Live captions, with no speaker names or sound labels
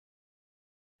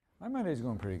My Monday's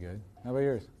going pretty good. How about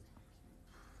yours?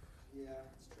 Yeah,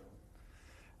 it's true.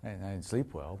 I didn't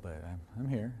sleep well, but I'm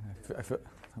here. I feel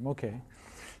I'm okay.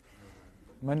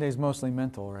 Monday's mostly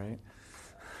mental, right?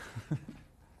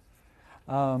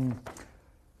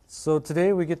 So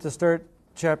today we get to start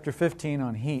chapter 15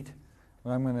 on heat.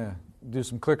 But I'm going to do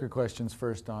some clicker questions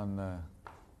first on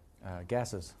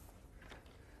gases.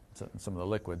 Some of the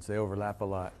liquids, they overlap a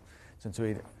lot. Since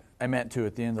I meant to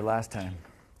at the end of last time.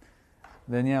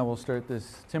 Then we'll start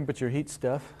this temperature heat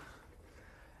stuff.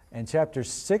 And chapter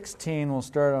 16 will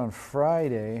start on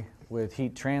Friday with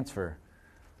heat transfer,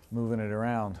 moving it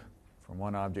around from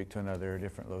one object to another, a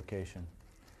different location.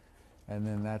 And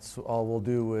then that's all we'll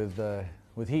do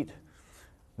with heat.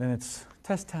 Then it's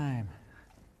test time.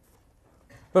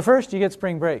 But first, you get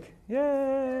spring break.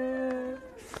 Yay!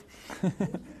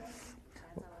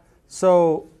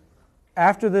 So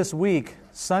after this week,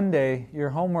 Sunday, your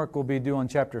homework will be due on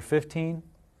chapter 15.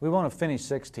 We won't have finished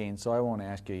 16, so I won't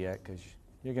ask you yet because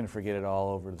you're going to forget it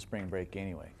all over the spring break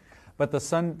anyway. But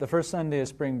the first Sunday of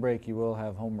spring break, you will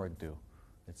have homework due.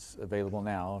 It's available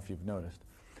now if you've noticed.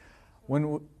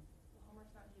 When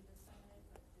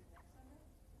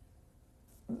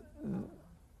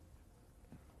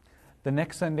the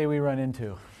next Sunday we run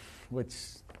into, which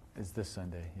is this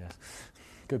Sunday, yes.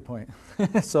 Good point.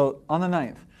 So on the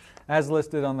 9th, as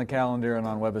listed on the calendar and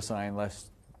on WebAssign, lest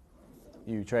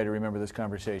you try to remember this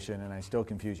conversation and I still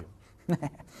confuse you.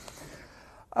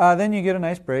 Then you get a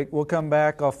nice break. We'll come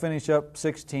back. I'll finish up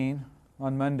 16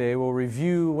 on Monday. We'll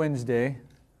review Wednesday.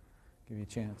 Give you a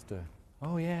chance to,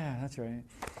 oh yeah, that's right.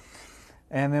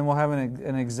 And then we'll have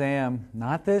an exam,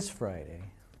 not this Friday,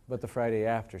 but the Friday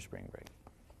after spring break,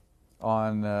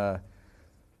 on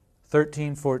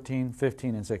 13, 14,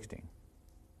 15, and 16.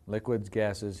 Liquids,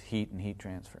 gases, heat, and heat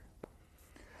transfer.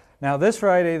 Now this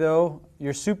Friday, though,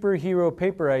 your superhero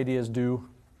paper idea is due.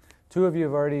 2 of you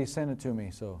have already sent it to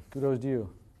me, so kudos to you.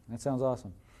 That sounds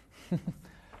awesome.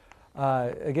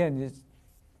 Again,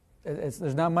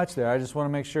 there's not much there. I just want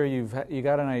to make sure you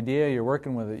got an idea, you're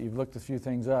working with it, you've looked a few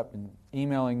things up, and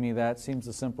emailing me that seems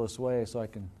the simplest way so I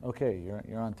can, okay,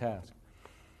 you're on task.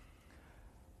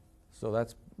 So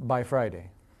that's by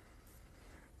Friday.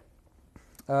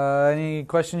 Any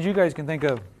questions you guys can think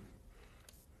of? I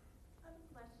have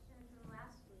a question from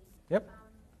last week. Yep.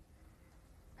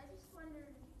 I just wondered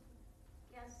if you could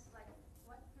guess, like,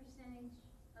 what percentage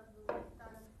of the lift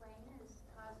on a plane is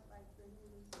caused by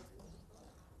Bernouilli's principle?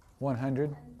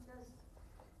 100. And does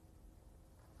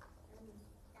any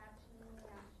action and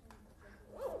reaction?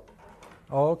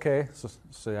 Oh, okay.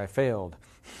 So I failed.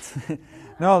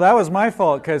 No, that was my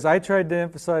fault because I tried to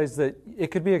emphasize that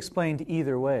it could be explained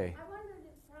either way. I wondered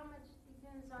how much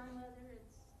depends on whether it's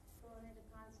going at a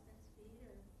constant speed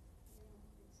or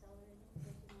accelerating,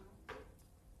 taking off.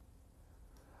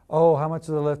 Oh, how much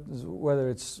of the lift is whether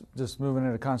it's just moving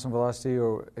at a constant velocity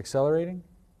or accelerating?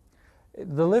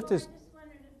 The lift is... I just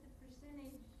wondered if the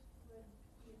percentage would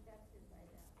be affected by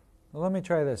that. Well, let me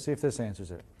try this, see if this answers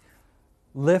it.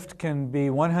 Lift can be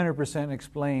 100%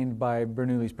 explained by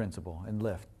Bernouilli's principle in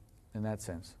lift, in that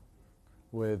sense,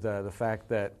 with the fact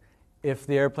that if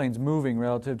the airplane's moving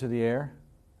relative to the air,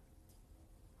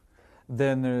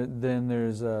 then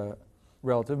there's a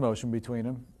relative motion between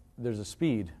them. There's a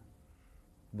speed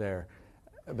there.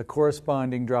 The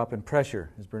corresponding drop in pressure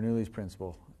is Bernouilli's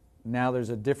principle. Now there's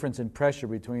a difference in pressure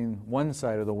between one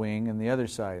side of the wing and the other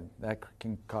side. That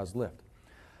can cause lift.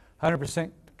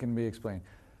 100% can be explained.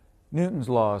 Newton's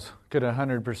laws could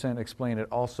 100% explain it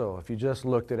also if you just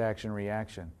looked at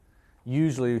action-reaction.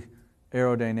 Usually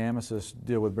aerodynamicists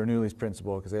deal with Bernouilli's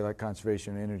principle because they like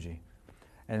conservation of energy.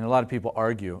 And a lot of people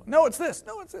argue, no, it's this,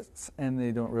 no, it's this. And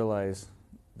they don't realize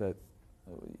that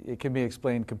it can be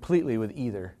explained completely with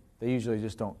either. They usually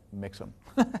just don't mix them.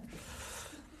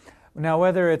 Now,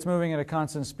 whether it's moving at a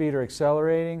constant speed or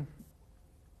accelerating,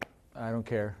 I don't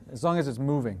care, as long as it's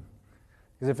moving.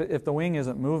 Because if the wing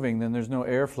isn't moving, then there's no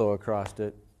airflow across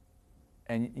it,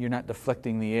 and you're not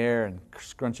deflecting the air and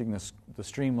scrunching the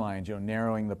streamlines,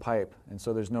 narrowing the pipe, and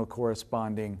so there's no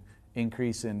corresponding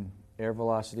increase in air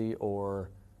velocity or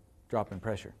drop in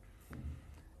pressure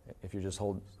if you're just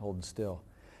holding still.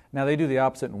 Now they do the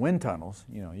opposite in wind tunnels.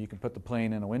 You can put the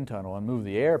plane in a wind tunnel and move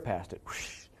the air past it,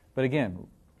 but again,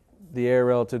 the air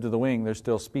relative to the wing, there's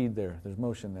still speed there, there's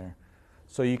motion there.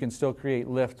 So you can still create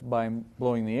lift by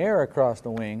blowing the air across the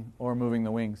wing or moving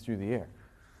the wing through the air.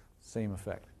 Same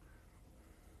effect.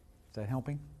 Is that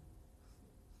helping?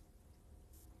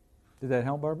 Did that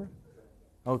help, Barbara?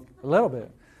 Oh, a little bit.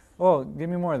 Oh, give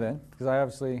me more then, because I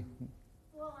obviously...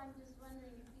 Well, I'm just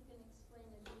wondering if you can explain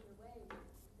it either way,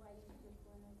 why you pick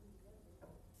one over the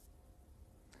other.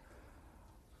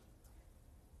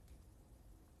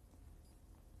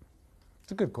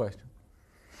 It's a good question.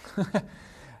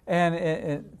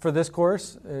 And for this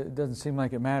course, it doesn't seem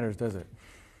like it matters, does it?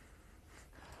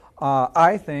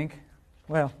 I think,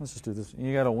 well, let's just do this.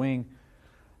 You got a wing,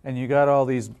 and you got all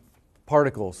these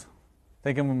particles.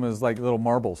 Think of them as like little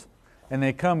marbles. And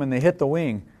they come and they hit the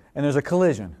wing, and there's a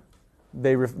collision.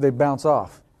 They bounce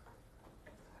off.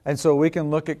 And so we can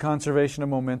look at conservation of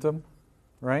momentum,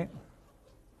 right?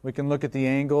 We can look at the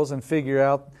angles and figure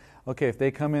out, okay, if they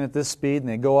come in at this speed and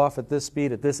they go off at this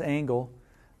speed at this angle,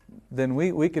 then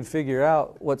we could figure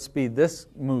out what speed this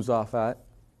moves off at,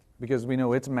 because we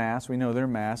know its mass, we know their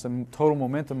mass, and total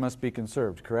momentum must be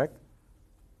conserved, correct?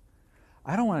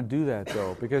 I don't want to do that,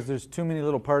 though, because there's too many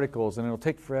little particles and it'll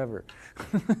take forever.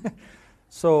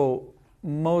 So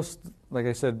most, like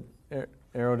I said,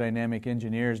 aerodynamic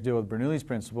engineers deal with Bernouilli's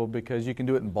principle because you can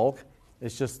do it in bulk.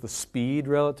 It's just the speed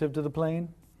relative to the plane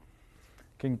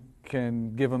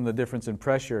can give them the difference in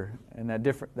pressure, and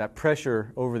that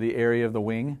pressure over the area of the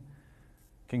wing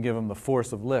can give them the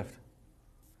force of lift.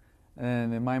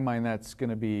 And in my mind, that's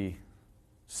going to be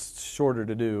shorter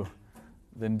to do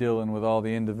than dealing with all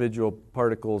the individual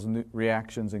particles and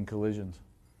reactions and collisions.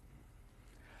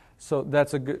 So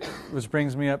that's which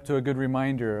brings me up to a good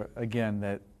reminder again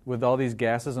that with all these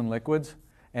gases and liquids,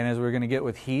 and as we're going to get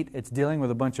with heat, it's dealing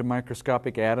with a bunch of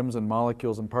microscopic atoms and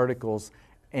molecules and particles,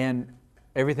 and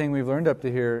everything we've learned up to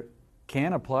here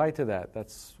can apply to that.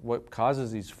 That's what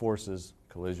causes these forces,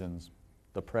 collisions,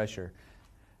 the pressure.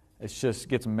 It just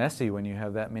gets messy when you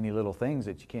have that many little things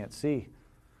that you can't see.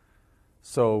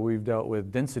 So we've dealt with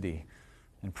density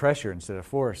and pressure instead of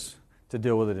force to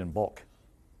deal with it in bulk.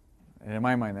 And in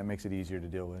my mind, that makes it easier to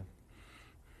deal with.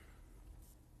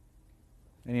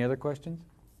 Any other questions?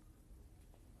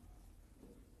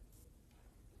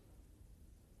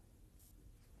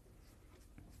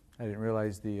 I didn't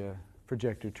realize the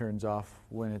projector turns off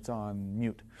when it's on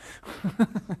mute.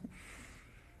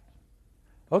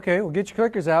 Okay, well, get your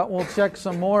clickers out. We'll check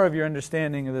some more of your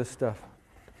understanding of this stuff.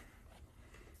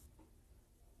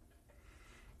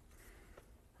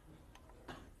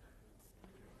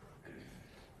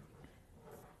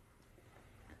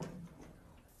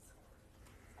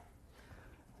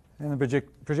 And the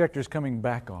projector's coming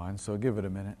back on, so give it a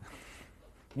minute.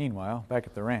 Meanwhile, back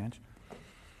at the ranch.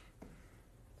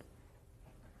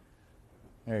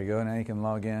 There you go. Now you can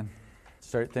log in.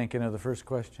 Start thinking of the first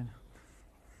question.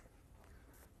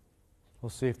 We'll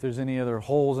see if there's any other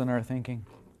holes in our thinking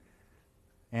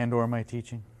and or my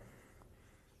teaching.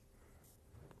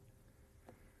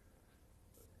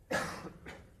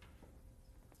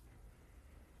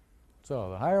 So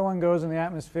the higher one goes in the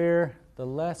atmosphere, the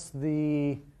less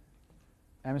the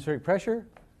atmospheric pressure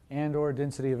and or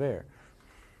density of air.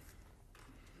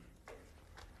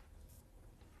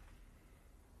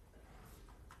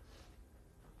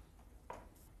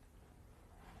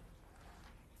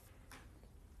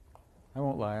 I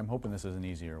won't lie, I'm hoping this is an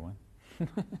easier one.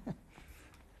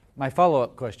 My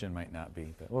follow-up question might not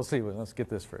be, but we'll see. Let's get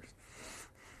this first.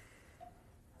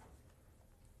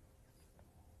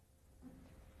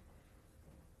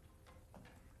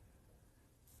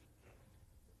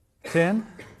 Ten,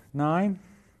 9,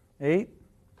 8,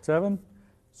 7,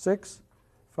 6,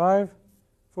 5,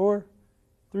 4,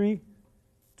 3,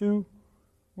 2,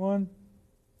 1.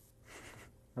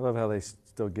 I love how they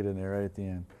still get in there right at the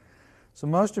end. So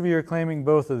most of you are claiming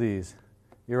both of these.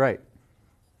 You're right.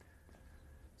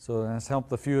 So that's helped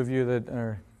the few of you that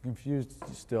are confused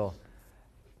still.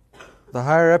 The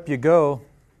higher up you go,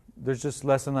 there's just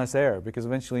less and less air because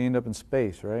eventually you end up in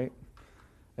space, right?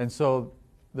 And so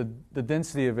the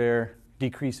density of air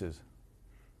decreases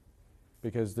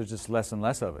because there's just less and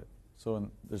less of it.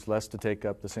 So there's less to take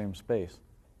up the same space.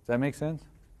 Does that make sense?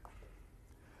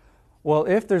 Well,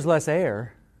 if there's less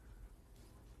air,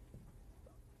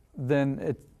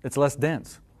 then it's less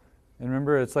dense. And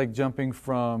remember, it's like jumping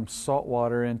from salt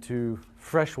water into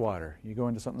fresh water. You go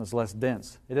into something that's less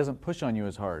dense. It doesn't push on you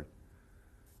as hard.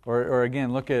 Or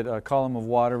again, look at a column of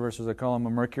water versus a column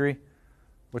of mercury,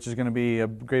 which is going to be a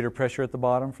greater pressure at the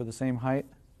bottom for the same height.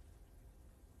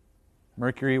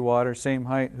 Mercury, water, same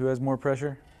height. Who has more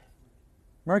pressure?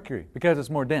 Mercury, because it's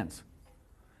more dense.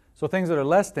 So things that are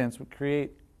less dense would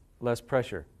create less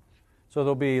pressure. So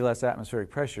there'll be less atmospheric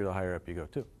pressure the higher up you go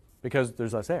too, because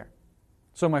there's less air.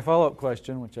 So my follow-up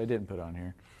question, which I didn't put on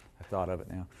here, I thought of it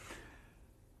now.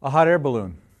 A hot air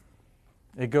balloon.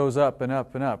 It goes up and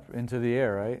up and up into the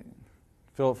air, right?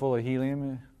 Fill it full of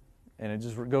helium, and it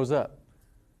just goes up.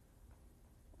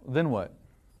 Then what?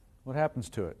 What happens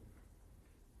to it?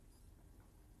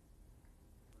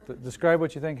 Describe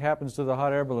what you think happens to the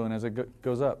hot air balloon as it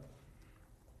goes up.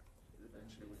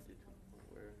 Eventually would get to a point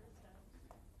where it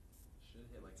should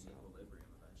hit like an equilibrium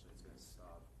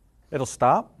It'll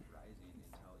stop? rising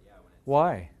until, yeah, when it's...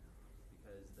 Why?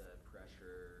 Because the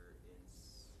pressure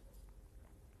is...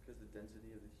 Because the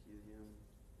density of the helium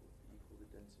will equal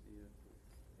the density of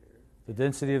the air. The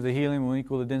density of the helium will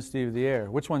equal the density of the air.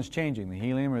 Which one's changing, the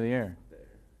helium or the air? The air.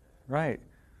 Right.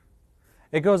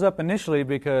 It goes up initially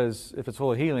because if it's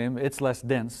full of helium, it's less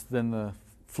dense than the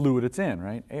fluid it's in,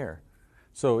 right? Air.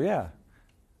 So yeah,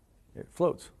 it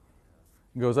floats.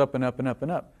 It goes up and up and up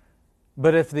and up.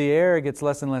 But if the air gets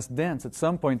less and less dense, at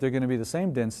some point they're going to be the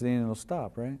same density and it'll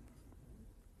stop, right?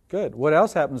 Good. What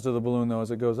else happens to the balloon though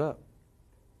as it goes up?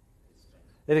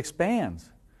 It expands.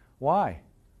 Why?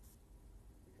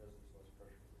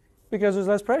 Because there's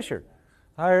less pressure.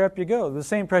 Higher up you go. The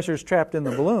same pressure is trapped in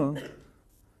the balloon.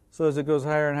 So as it goes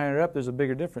higher and higher up, there's a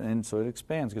bigger difference. And so it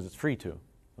expands because it's free to,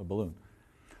 a balloon.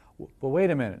 But wait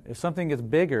a minute. If something gets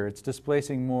bigger, it's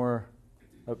displacing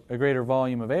a greater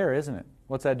volume of air, isn't it?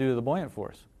 What's that do to the buoyant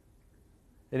force?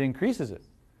 It increases it.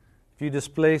 If you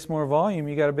displace more volume,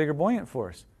 you got a bigger buoyant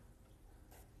force.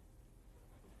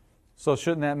 So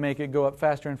shouldn't that make it go up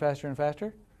faster and faster and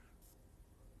faster?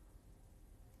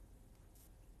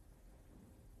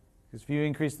 Because if you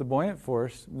increase the buoyant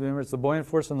force, remember it's the buoyant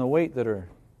force and the weight that are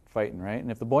fighting, right?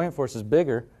 And if the buoyant force is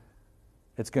bigger,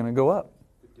 it's going to go up.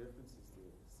 The difference is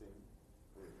the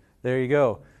same. There you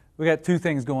go. We got two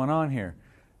things going on here.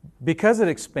 Because it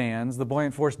expands, the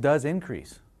buoyant force does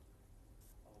increase.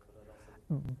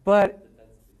 But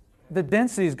the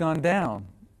density's gone down.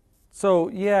 So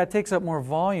yeah, it takes up more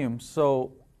volume.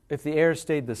 So if the air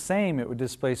stayed the same, it would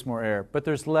displace more air. But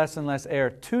there's less and less air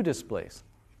to displace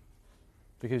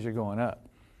because you're going up.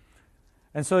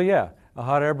 And so yeah, a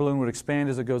hot air balloon would expand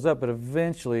as it goes up, but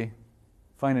eventually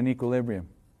find an equilibrium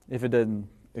if it doesn't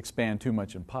expand too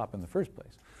much and pop in the first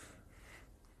place.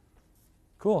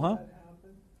 Cool, huh?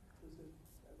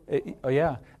 Oh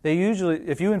yeah. They usually,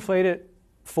 if you inflate it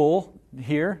full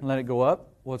here and let it go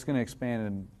up, well, it's going to expand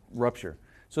and rupture.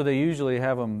 So they usually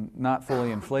have them not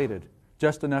fully inflated,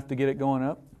 just enough to get it going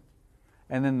up.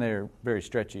 And then they're very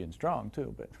stretchy and strong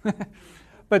too.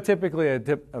 But typically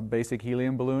a basic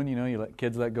helium balloon, you let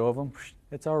kids let go of them,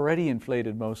 it's already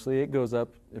inflated mostly. It goes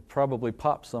up, it probably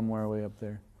pops somewhere way up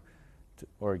there.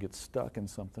 Or it gets stuck in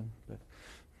something. But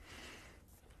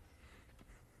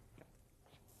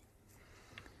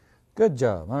good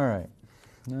job. All right.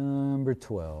 Number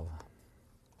 12.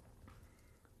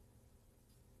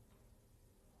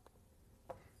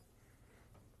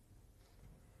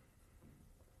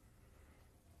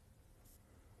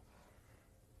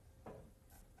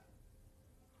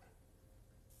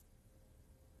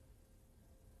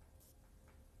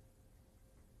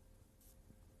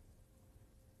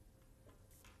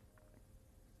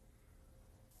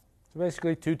 So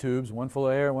basically 2 tubes, one full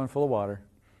of air, one full of water.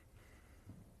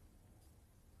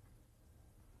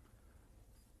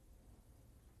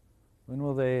 When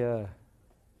will they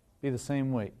be the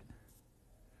same weight?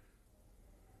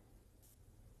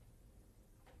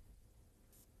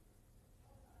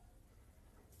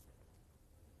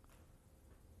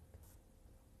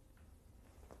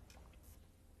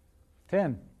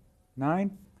 Ten,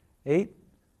 9, 8,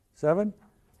 7,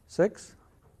 6,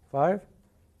 5,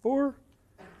 4,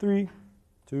 3,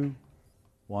 2,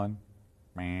 1.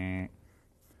 Meh.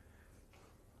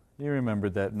 You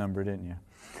remembered that number, didn't you?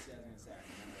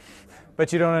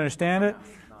 But you don't understand it?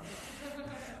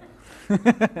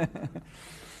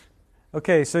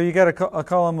 Okay, so you got a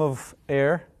column of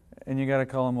air and you got a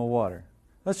column of water.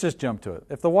 Let's just jump to it.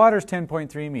 If the water is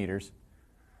 10.3 meters,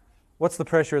 what's the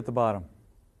pressure at the bottom?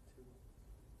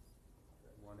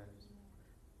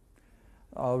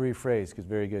 I'll rephrase because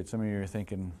very good. Some of you are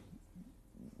thinking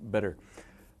better.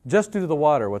 Just due to the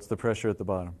water, what's the pressure at the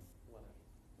bottom?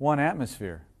 1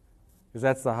 atmosphere. Because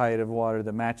that's the height of water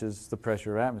that matches the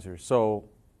pressure of atmosphere. So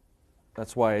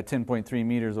that's why at 10.3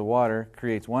 meters of water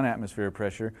creates 1 atmosphere of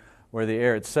pressure, where the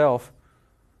air itself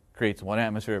creates 1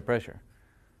 atmosphere of pressure.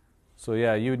 So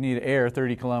yeah, you would need air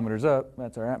 30 kilometers up,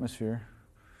 that's our atmosphere,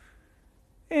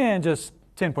 and just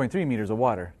 10.3 meters of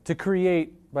water to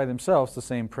create by themselves the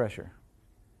same pressure.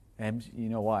 And you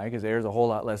know why? Because air is a whole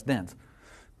lot less dense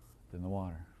than the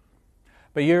water.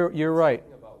 But you're right.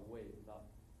 About weight, not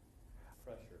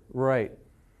pressure. Right.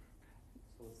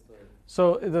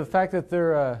 So the fact that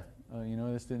they're,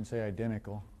 this didn't say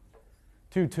identical.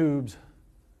 2 tubes.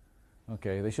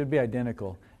 Okay, they should be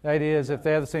identical. The idea is if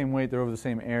they have the same weight, they're over the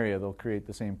same area, they'll create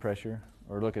the same pressure.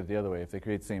 Or look at it the other way. If they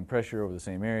create the same pressure over the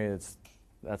same area,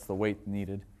 that's the weight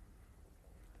needed.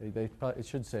 It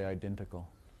should say identical.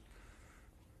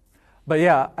 But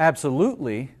yeah,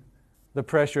 absolutely, the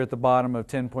pressure at the bottom of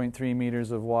 10.3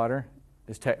 meters of water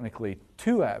is technically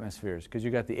 2 atmospheres because you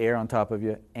got the air on top of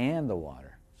you and the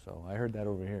water. So I heard that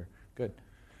over here. Good.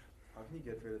 How can you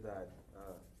get rid of that,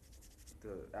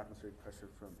 the atmospheric pressure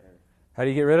from air? How do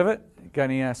you get rid of it? Got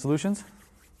any solutions?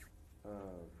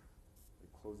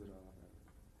 Close it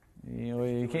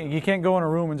off. You can't go in a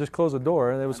room and just close a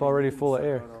door. It was already full of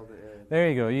air. There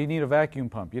you go. You need a vacuum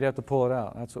pump. You'd have to pull it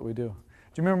out. That's what we do.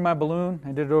 Do you remember my balloon?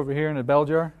 I did it over here in a bell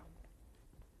jar.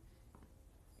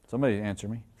 Somebody answer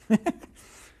me. Do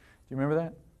you remember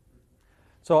that?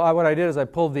 So what I did is I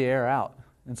pulled the air out,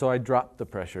 and so I dropped the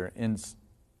pressure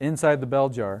inside the bell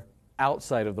jar,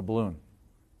 outside of the balloon.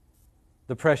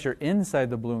 The pressure inside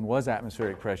the balloon was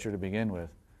atmospheric pressure to begin with.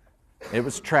 It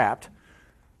was trapped.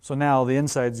 So now the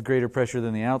inside is greater pressure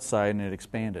than the outside, and it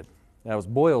expanded. That was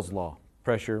Boyle's law,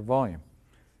 pressure, volume.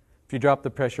 If you drop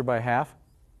the pressure by half,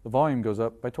 the volume goes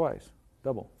up by twice,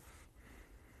 double.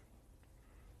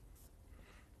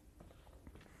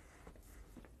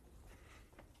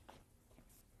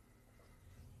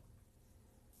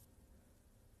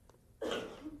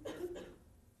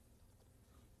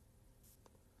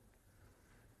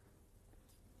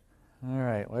 All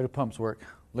right, why do pumps work?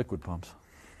 Liquid pumps.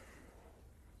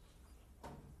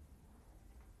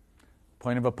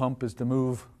 Point of a pump is to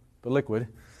move the liquid.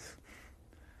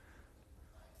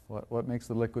 What makes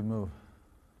the liquid move?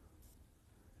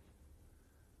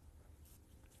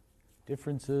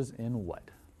 Differences in what?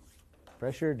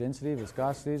 Pressure, density,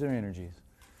 viscosities, or energies?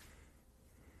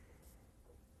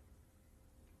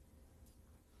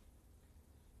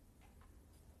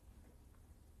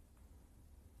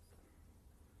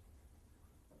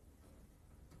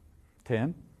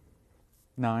 10,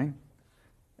 9,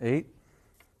 8,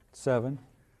 7,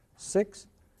 6,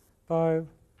 5,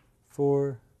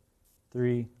 4,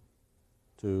 3,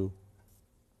 2,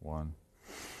 1.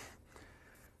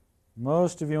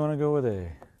 Most of you want to go with A.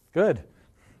 Good.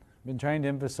 I've been trying to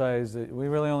emphasize that we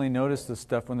really only notice this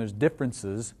stuff when there's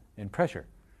differences in pressure.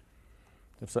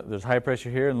 If there's high pressure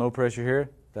here and low pressure here,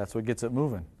 that's what gets it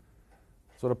moving.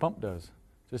 That's what a pump does.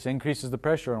 Just increases the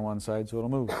pressure on one side so it'll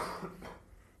move.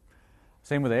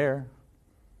 Same with air,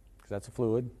 because that's a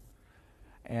fluid.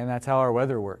 And that's how our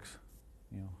weather works.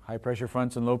 High pressure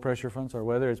fronts and low pressure fronts, our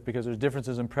weather, it's because there's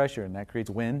differences in pressure, and that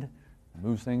creates wind,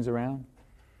 moves things around.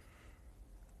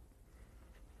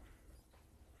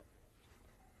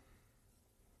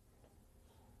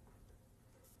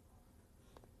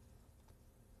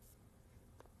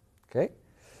 Okay?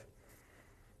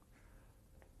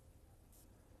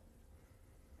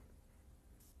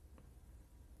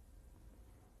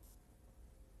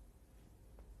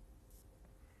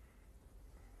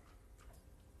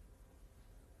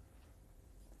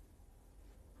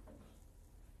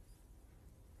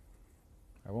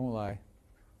 I won't lie.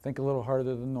 Think a little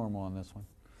harder than normal on this one.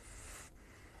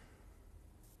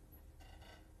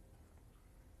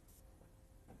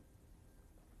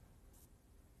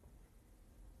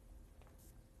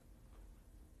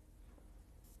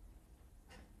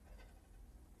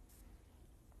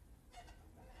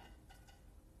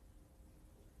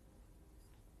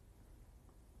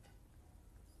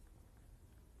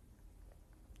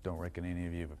 Don't reckon any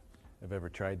of you have ever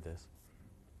tried this.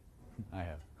 I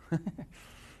have. No,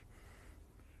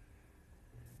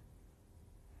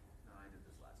 I did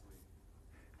this last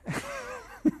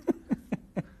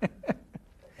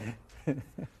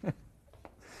week.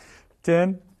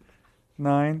 10,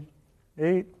 9,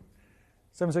 8,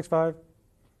 7, 6, 5,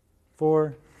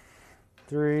 4,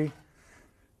 3,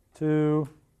 2,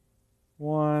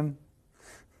 1.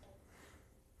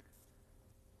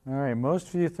 All right, most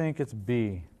of you think it's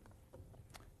B.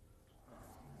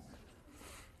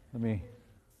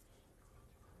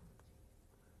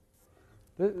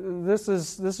 This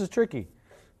is tricky.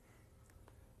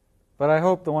 But I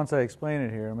hope that once I explain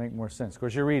it here, it'll make more sense. Of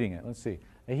course, you're reading it. Let's see.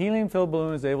 A helium-filled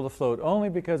balloon is able to float only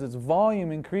because its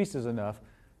volume increases enough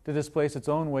to displace its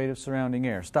own weight of surrounding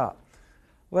air. Stop.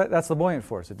 Well, that's the buoyant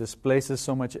force. It displaces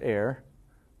so much air.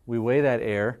 We weigh that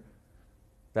air.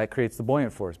 That creates the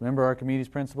buoyant force. Remember Archimedes'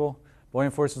 principle?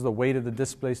 Buoyant force is the weight of the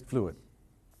displaced fluid.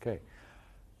 Okay.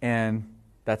 And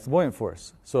that's the buoyant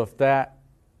force. So if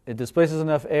it displaces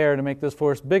enough air to make this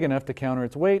force big enough to counter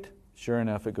its weight, sure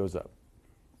enough, it goes up.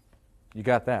 You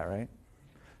got that, right?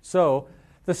 So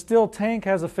the still tank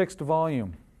has a fixed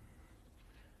volume.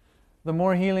 The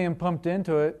more helium pumped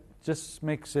into it just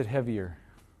makes it heavier.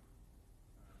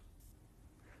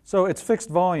 So it's fixed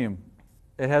volume.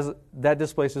 That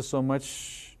displaces so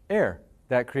much air.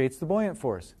 That creates the buoyant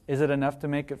force. Is it enough to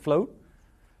make it float?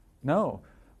 No.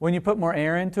 When you put more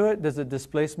air into it, does it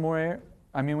displace more air?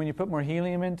 When you put more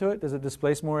helium into it, does it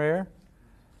displace more air?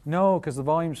 No, because the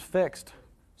volume's fixed.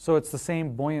 So it's the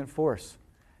same buoyant force.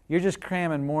 You're just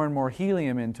cramming more and more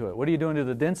helium into it. What are you doing to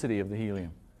the density of the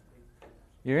helium?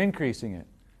 You're increasing it.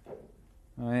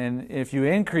 And if you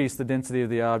increase the density of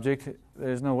the object,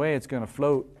 there's no way it's going to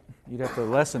float. You'd have to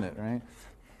lessen it, right?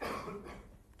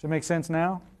 Does it make sense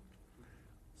now?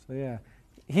 So yeah,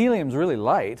 helium's really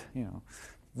light. There's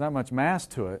not much mass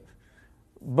to it,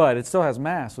 but it still has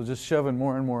mass. So just shoving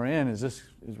more and more in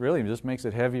really just makes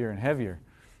it heavier and heavier.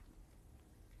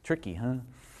 Tricky, huh?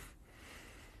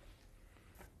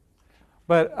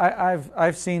 But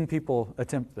I've seen people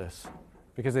attempt this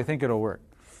because they think it'll work.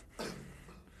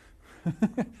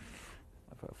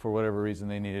 For whatever reason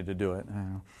they needed to do it. I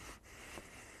don't know.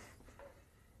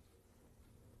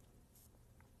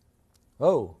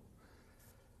 Oh,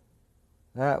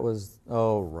 that was,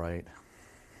 right.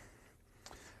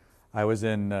 I was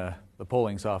in the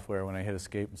polling software when I hit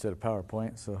escape instead of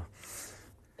PowerPoint, so.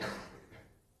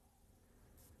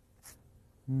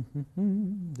 Let's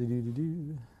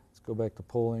go back to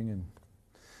polling and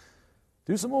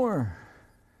do some more.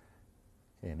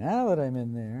 Okay, now that I'm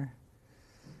in there.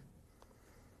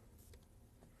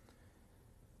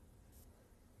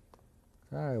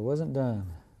 Sorry, I wasn't done.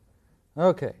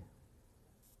 Okay.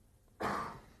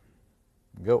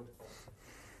 Go.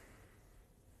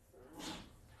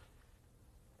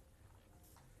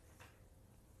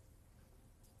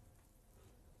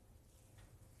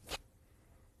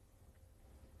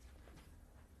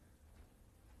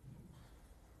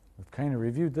 We've kind of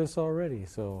reviewed this already,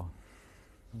 so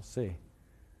let's see.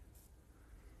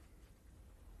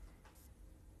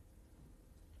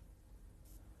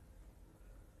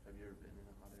 Have you ever been in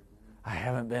a hot air balloon? I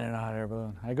haven't been in a hot air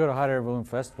balloon. I go to hot air balloon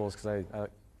festivals because I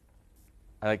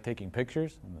like taking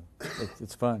pictures.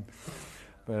 It's fun.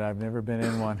 But I've never been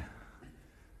in one.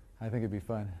 I think it'd be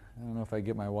fun. I don't know if I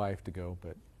get my wife to go,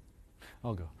 but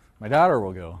I'll go. My daughter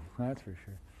will go, that's for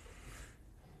sure.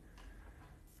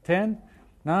 10,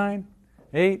 9,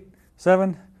 8,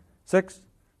 7, 6,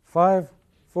 5,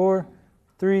 4,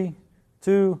 3,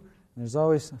 2. There's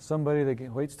always somebody that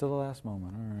waits till the last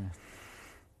moment. All right.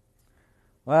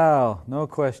 Wow, no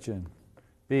question.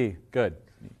 B, good.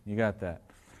 You got that.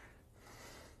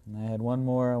 And I had one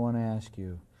more I want to ask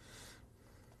you.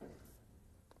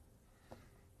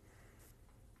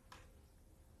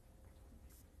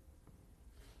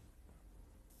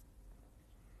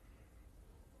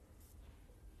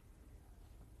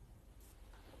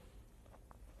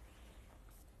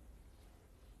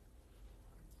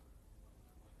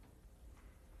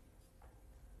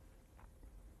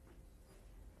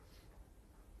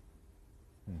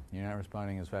 You're not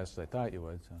responding as fast as I thought you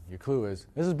would. So your clue is,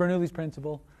 this is Bernouilli's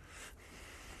principle.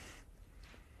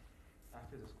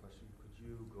 After this question, could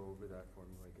you go over that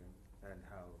formula again and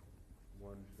how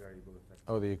one variable affects?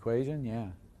 Oh, the equation?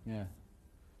 Yeah.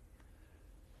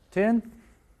 10,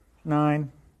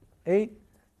 9, 8,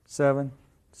 7,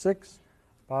 6,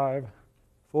 5,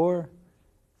 4,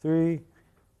 3,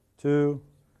 2,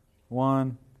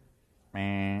 1.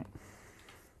 Meh.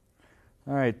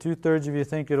 All right, 2/3 of you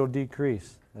think it'll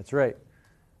decrease. That's right.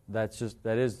 That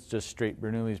is just straight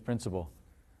Bernouilli's principle.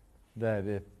 That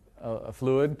if a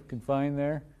fluid confined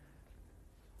there,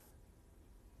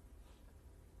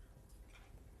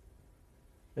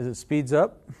 as it speeds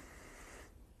up,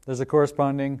 there's a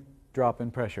corresponding drop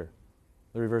in pressure.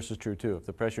 The reverse is true too. If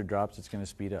the pressure drops, it's going to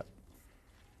speed up.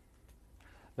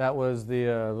 That was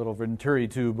the little Venturi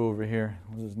tube over here.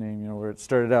 What was his name? Where it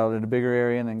started out in a bigger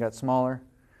area and then got smaller.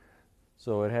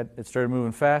 So it started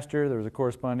moving faster. There was a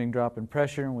corresponding drop in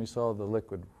pressure, and we saw the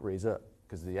liquid raise up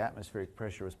because the atmospheric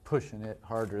pressure was pushing it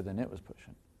harder than it was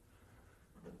pushing.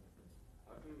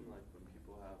 How come, like, when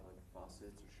people have, like,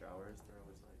 faucets or showers, they're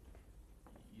always like,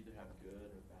 you either have good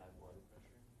or bad water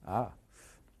pressure?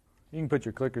 You can put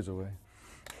your clickers away. Like,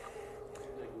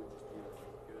 it would just be,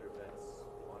 like, good or bad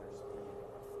water speed.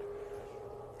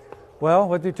 Well,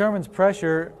 what determines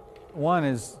pressure, one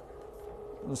is,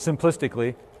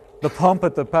 simplistically, the pump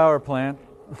at the power plant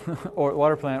or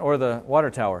water plant or the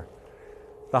water tower.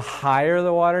 The higher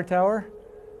the water tower,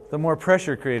 the more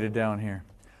pressure created down here.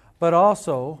 But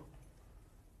also,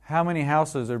 how many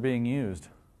houses are being used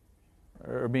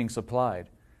or being supplied?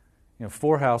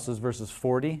 4 houses versus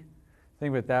 40.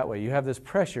 Think of it that way. You have this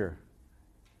pressure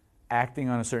acting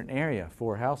on a certain area,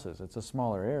 4 houses. It's a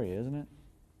smaller area, isn't it?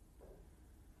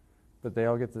 But they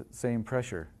all get the same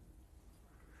pressure.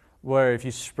 Where if you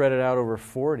spread it out over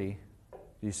 40, do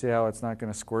you see how it's not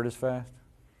going to squirt as fast?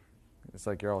 It's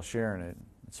like you're all sharing it.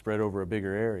 It's spread over a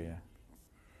bigger area.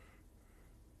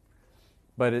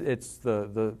 But it's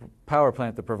the power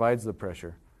plant that provides the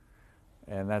pressure.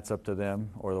 And that's up to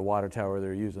them, or the water tower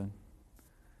they're using,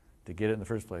 to get it in the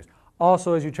first place.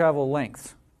 Also, as you travel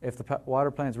lengths, if the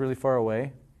water plant's really far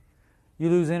away,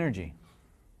 you lose energy.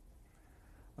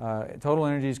 Total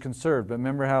energy is conserved. But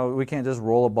remember how we can't just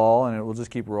roll a ball and it will just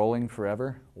keep rolling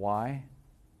forever? Why?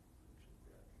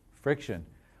 Friction.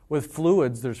 With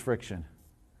fluids, there's friction.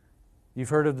 You've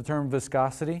heard of the term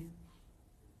viscosity?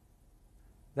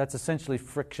 That's essentially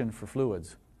friction for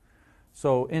fluids.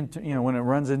 So, when it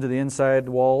runs into the inside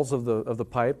walls of the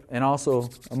pipe, and also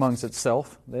amongst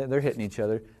itself, they're hitting each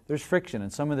other. There's friction,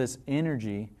 and some of this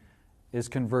energy is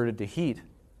converted to heat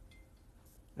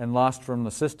and lost from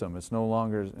the system. It's no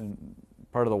longer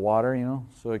part of the water,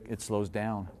 so it slows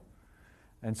down.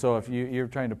 And so, if you're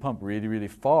trying to pump really, really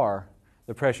far,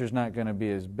 the pressure's not going to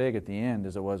be as big at the end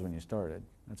as it was when you started.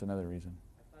 That's another reason.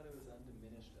 I thought it was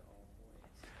undiminished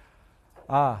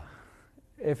at all points.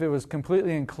 If it was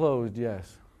completely enclosed,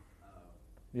 yes.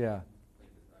 Yeah.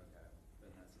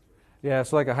 Yeah,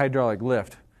 it's like a hydraulic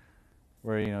lift,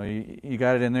 where you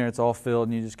got it in there, it's all filled,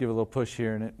 and you just give it a little push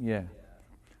here, and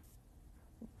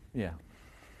yeah.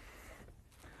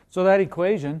 So that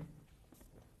equation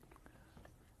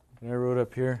that I wrote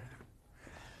up here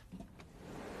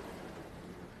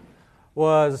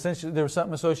was essentially, there was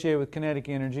something associated with kinetic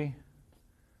energy.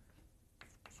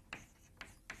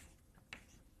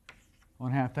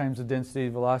 1/2 times the density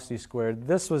velocity squared.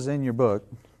 This was in your book.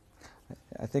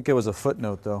 I think it was a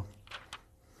footnote, though.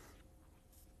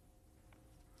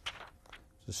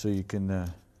 Just so you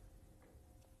can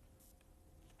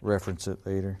reference it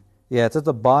later. Yeah, it's at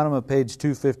the bottom of page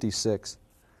 256.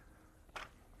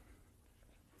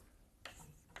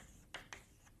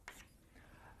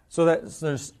 So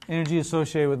there's energy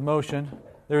associated with motion.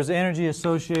 There's energy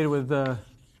associated with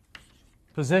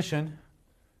position.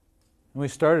 And we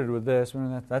started with this.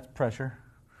 Remember that's pressure.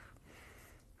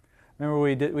 Remember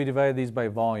we divided these by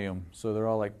volume, so they're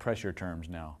all like pressure terms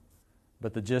now.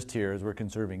 But the gist here is we're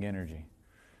conserving energy.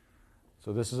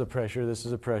 So this is a pressure, this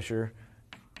is a pressure,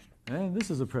 and this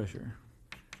is a pressure.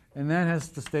 And that has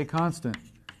to stay constant,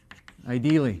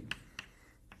 ideally.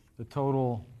 The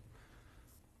total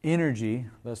energy,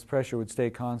 less pressure, would stay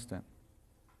constant.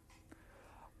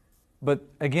 But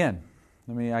again,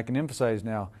 I can emphasize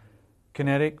now,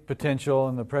 kinetic, potential,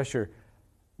 and the pressure,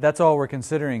 that's all we're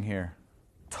considering here.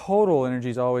 Total energy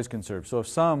is always conserved. So if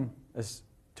some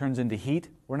turns into heat,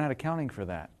 we're not accounting for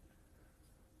that.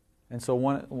 And so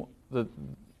one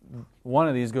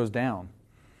of these goes down.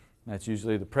 That's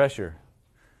usually the pressure.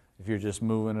 If you're just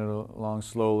moving it along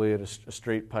slowly at a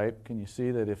straight pipe, can you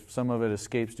see that if some of it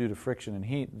escapes due to friction and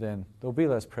heat, then there'll be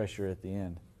less pressure at the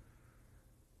end.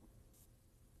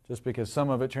 Just because some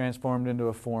of it transformed into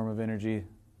a form of energy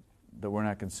that we're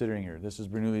not considering here. This is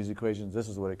Bernouilli's equations. This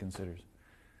is what it considers.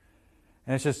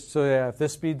 And it's just, so yeah, if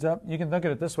this speeds up, you can look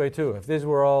at it this way too. If these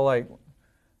were all like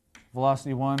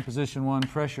velocity 1, position 1,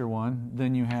 pressure 1,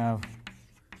 then you have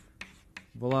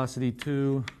velocity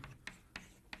 2,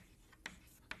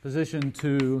 position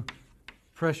 2,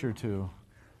 pressure 2.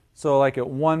 So like at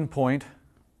one point,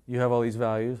 you have all these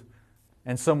values,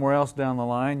 and somewhere else down the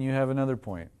line, you have another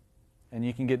point. And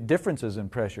you can get differences in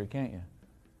pressure, can't you?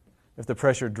 If the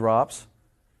pressure drops,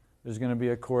 there's going to be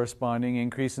a corresponding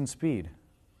increase in speed,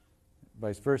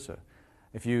 vice versa.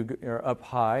 If you are up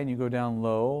high and you go down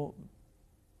low,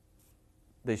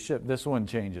 they shift. This one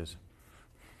changes.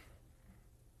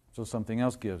 So something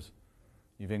else gives.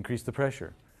 You've increased the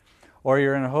pressure. Or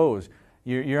you're in a hose.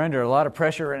 You're under a lot of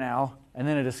pressure right now, and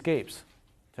then it escapes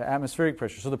to atmospheric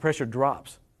pressure. So the pressure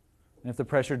drops. And if the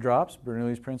pressure drops,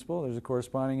 Bernouilli's principle, there's a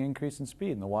corresponding increase in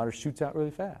speed, and the water shoots out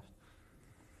really fast.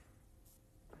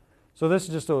 So this is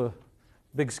just a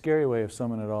big scary way of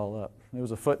summing it all up. It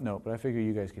was a footnote, but I figure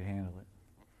you guys could handle it.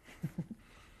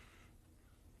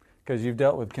 Because you've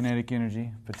dealt with kinetic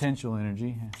energy, potential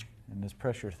energy, and this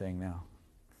pressure thing now.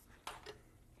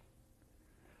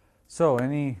 So,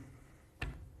 any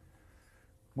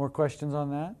more questions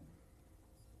on that?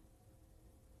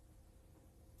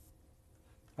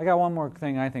 I got one more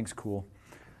thing I think's cool.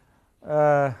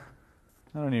 I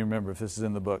don't even remember if this is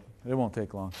in the book. It won't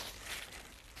take long.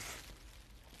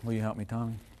 Will you help me,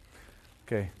 Tommy?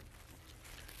 Okay.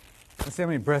 Let's see how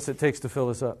many breaths it takes to fill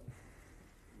this up.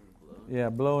 Yeah,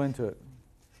 blow into it.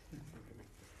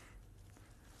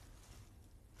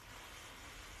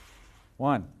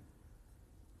 One.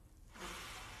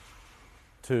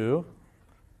 2.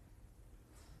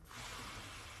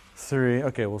 3.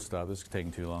 Okay, we'll stop. This is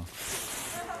taking too long.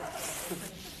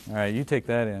 All right, you take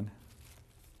that in.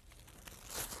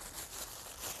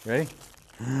 Ready?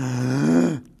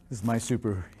 This is my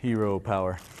superhero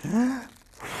power.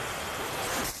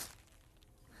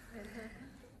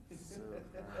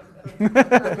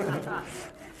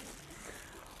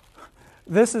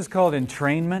 This is called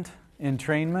entrainment.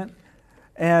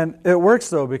 And it works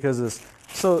though because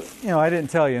So, I didn't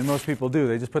tell you, and most people do.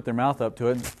 They just put their mouth up to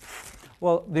it.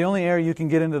 Well, the only air you can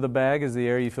get into the bag is the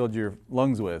air you filled your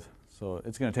lungs with. So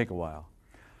it's going to take a while.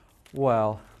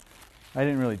 Well, I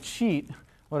didn't really cheat.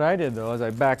 What I did, though, is I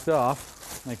backed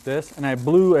off like this, and I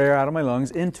blew air out of my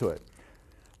lungs into it.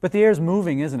 But the air's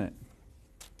moving, isn't it?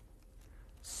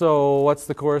 So what's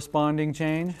the corresponding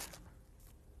change?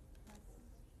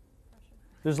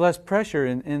 There's less pressure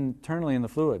internally in the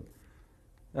fluid.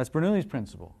 That's Bernouilli's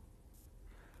principle.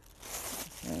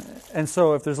 And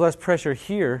so if there's less pressure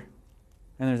here,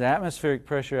 and there's atmospheric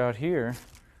pressure out here,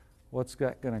 what's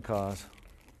that going to cause?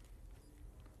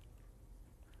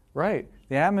 Right.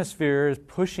 The atmosphere is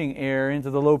pushing air into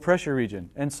the low pressure region.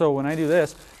 And so when I do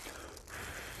this,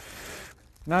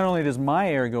 not only does my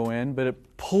air go in, but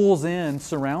it pulls in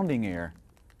surrounding air.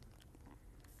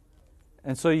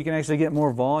 And so you can actually get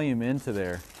more volume into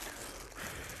there.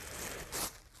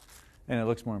 And it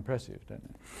looks more impressive, doesn't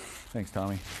it? Thanks,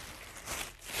 Tommy.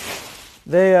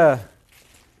 They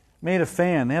made a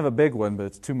fan. They have a big one, but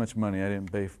it's too much money. I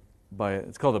didn't buy it.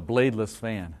 It's called a bladeless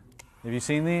fan. Have you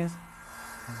seen these?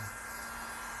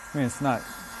 I mean, it's not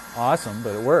awesome,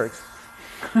 but it works.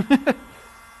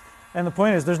 And the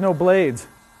point is, there's no blades.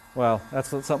 Well, that's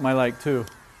something I like too.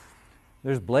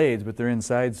 There's blades, but they're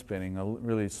inside spinning,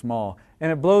 really small.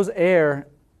 And it blows air.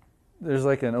 There's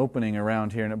like an opening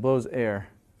around here, and it blows air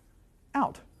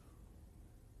out.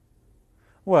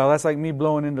 Well, that's like me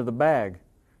blowing into the bag.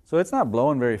 So it's not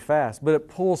blowing very fast, but it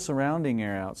pulls surrounding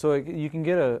air out. So you can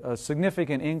get a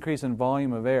significant increase in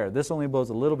volume of air. This only blows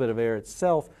a little bit of air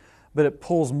itself, but it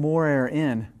pulls more air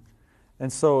in.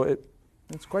 And so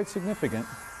it's quite significant.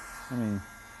 I mean,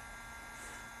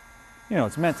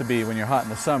 it's meant to be when you're hot in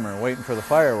the summer, waiting for the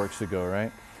fireworks to go,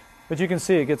 right? But you can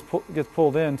see it gets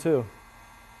pulled in too.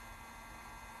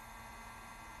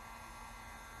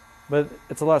 But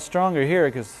it's a lot stronger here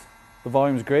because the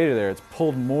volume is greater there. It's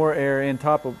pulled more air in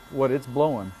top of what it's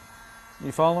blowing.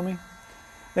 You follow me?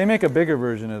 They make a bigger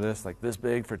version of this, like this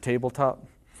big for tabletop.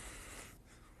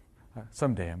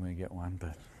 Someday I'm going to get one,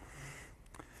 but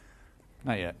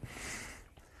not yet.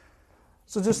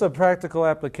 So just a practical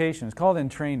application. It's called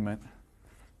entrainment.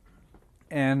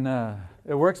 And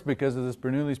it works because of this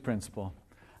Bernouilli's principle.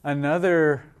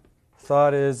 Another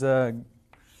thought is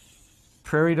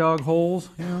prairie dog holes,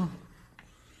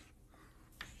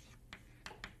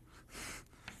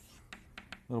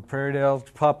 Little prairie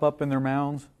dogs pop up in their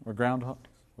mounds, or groundhogs,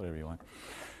 whatever you want.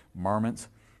 Marmots.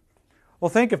 Well,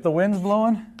 think if the wind's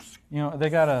blowing, they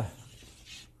got a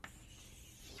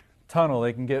tunnel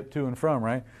they can get to and from,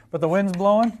 right? But the wind's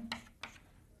blowing,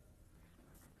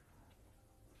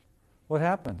 what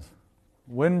happens?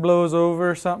 Wind blows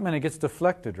over something and it gets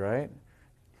deflected, right?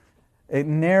 It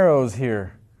narrows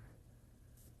here.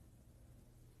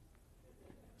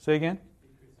 Say again?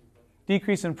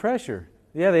 Decrease in pressure.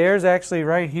 Yeah, the air's actually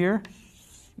right here,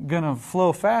 going to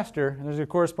flow faster, and there's a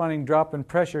corresponding drop in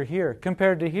pressure here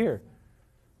compared to here.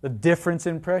 The difference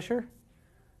in pressure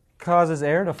causes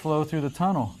air to flow through the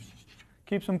tunnel.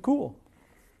 Keeps them cool.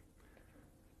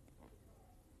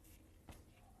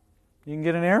 You can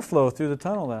get an airflow through the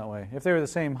tunnel that way. If they were the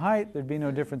same height, there'd be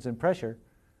no difference in pressure.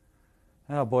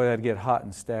 Oh boy, that'd get hot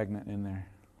and stagnant in there.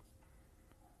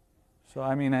 So,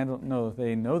 I don't know if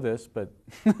they know this, but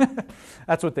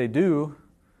that's what they do.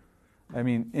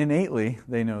 Innately,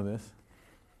 they know this.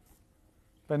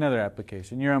 But another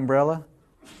application. Your umbrella,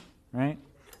 right?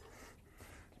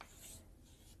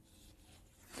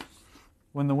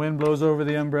 When the wind blows over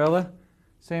the umbrella,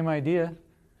 same idea.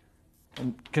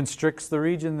 And constricts the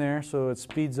region there, so it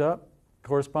speeds up.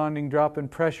 Corresponding drop in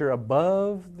pressure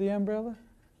above the umbrella.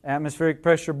 Atmospheric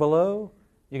pressure below.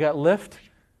 You got lift.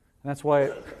 And that's why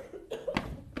it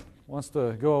wants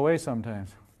to go away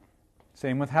sometimes.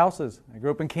 Same with houses. I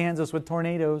grew up in Kansas with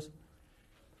tornadoes.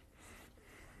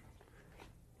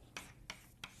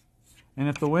 And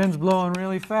if the wind's blowing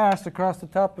really fast across the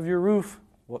top of your roof,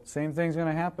 same thing's going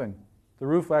to happen. The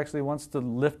roof actually wants to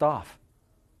lift off.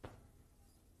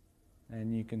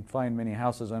 And you can find many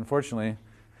houses, unfortunately,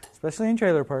 especially in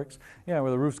trailer parks, where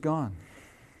the roof's gone.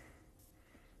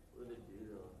 What do they do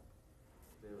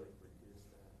to reduce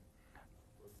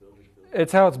that?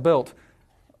 It's how it's built.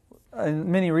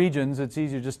 In many regions, it's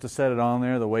easier just to set it on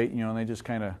there, the weight, and they just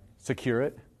kind of secure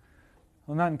it.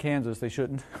 Well, not in Kansas, they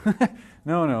shouldn't.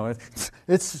 No,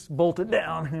 it's bolted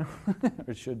down. Or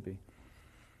it should be.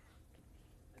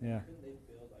 Yeah. Couldn't they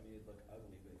build, it'd look ugly, but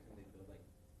couldn't they build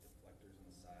deflectors on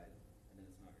the side, and then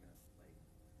it's not going to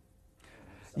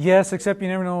Yes, except you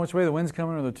never know which way the wind's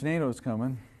coming or the tornado's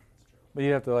coming. But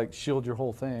you have to shield your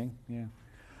whole thing. Yeah.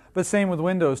 But same with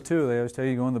windows too. They always tell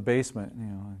you go in the basement,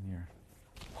 and you're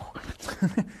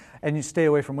And you stay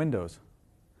away from windows.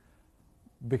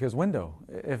 Because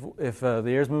if the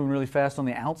air's moving really fast on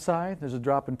the outside, there's a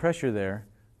drop in pressure there.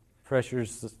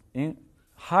 Pressure's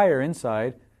higher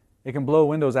inside, it can blow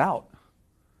windows out.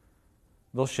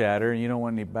 They'll shatter, and you don't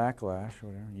want any backlash or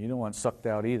whatever. You don't want sucked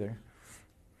out either.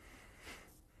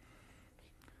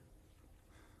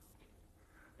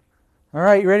 All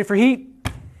right, you ready for heat?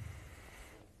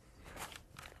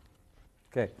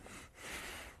 Okay.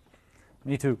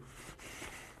 Me too.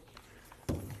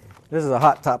 This is a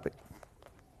hot topic.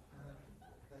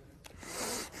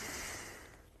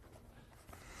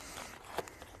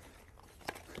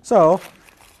 So,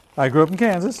 I grew up in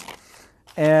Kansas,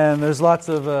 and there's lots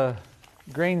of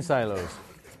grain silos.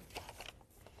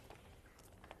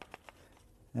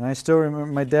 And I still remember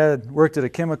my dad worked at a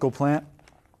chemical plant,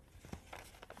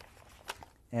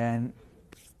 and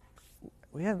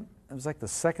it was like the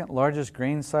second largest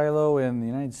grain silo in the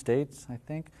United States, I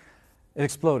think. It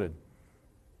exploded.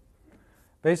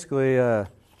 Basically,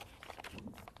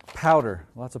 powder,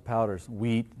 lots of powders,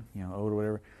 wheat, oat or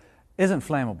whatever, isn't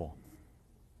flammable.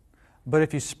 But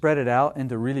if you spread it out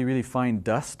into really, really fine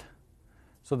dust,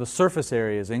 so the surface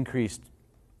area is increased,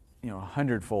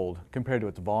 100-fold compared to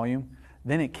its volume,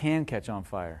 then it can catch on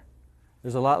fire.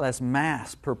 There's a lot less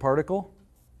mass per particle.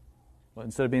 But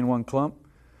instead of being one clump,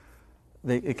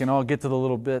 it can all get to the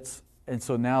little bits, and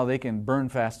so now they can burn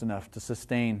fast enough to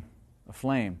sustain a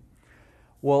flame.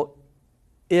 Well,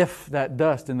 if that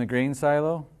dust in the grain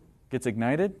silo gets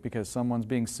ignited because someone's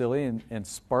being silly and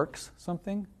sparks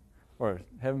something, or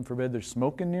heaven forbid there's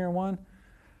smoking near one,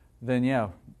 then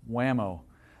whammo.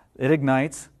 It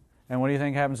ignites, and what do you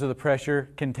think happens to the pressure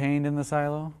contained in the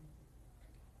silo?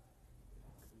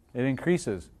 It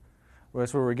increases. Well,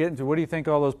 that's where we're getting to. What do you think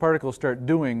all those particles start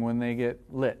doing when they get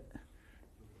lit?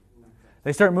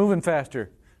 They start moving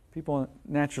faster. People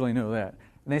naturally know that.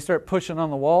 And they start pushing on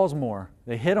the walls more.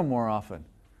 They hit them more often.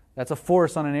 That's a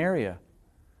force on an area.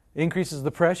 It increases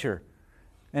the pressure.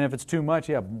 And if it's too much,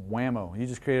 whammo. You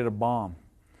just created a bomb.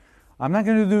 I'm not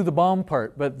going to do the bomb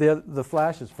part, but the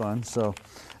flash is fun. So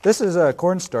this is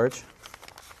cornstarch.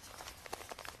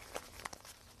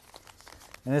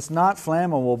 And it's not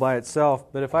flammable by itself,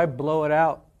 but if I blow it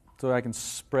out so I can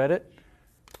spread it,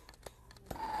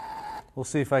 we'll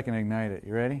see if I can ignite it.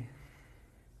 You ready?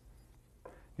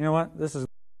 You know what? This is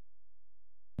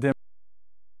dim.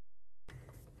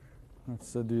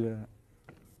 Let's do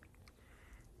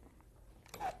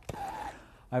that.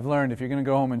 I've learned if you're going to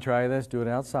go home and try this, do it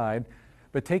outside.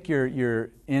 But take your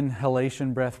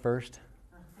inhalation breath first.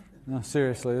 No,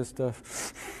 seriously, this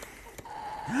stuff.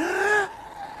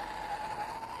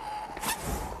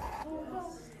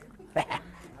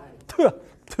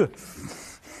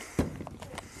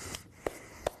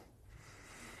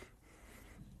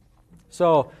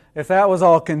 So, if that was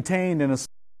all contained in a...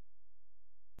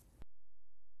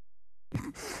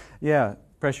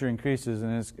 pressure increases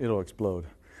and it'll explode.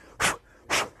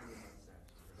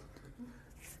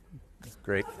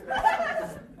 Great.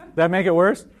 That make it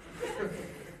worse?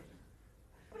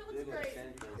 But it looks great.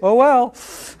 Oh, well.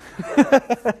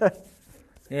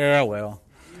 Yeah, well.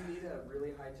 Do you need a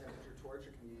really high temperature torch,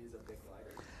 or can you use a big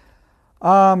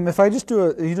lighter? If I just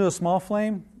do a small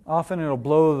flame, often it'll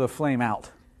blow the flame out.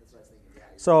 That's what I was thinking. Yeah.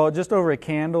 So just over a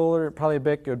candle or probably a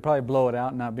bic, it would probably blow it out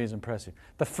and not be as impressive.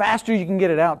 The faster you can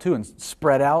get it out too and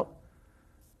spread out,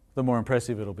 the more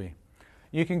impressive it'll be.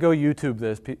 You can go YouTube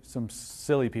this. Some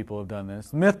silly people have done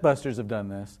this. Mythbusters have done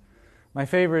this. My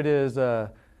favorite is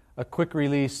a quick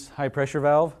release high pressure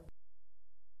valve.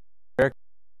 They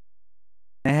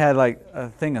had like a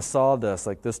thing of sawdust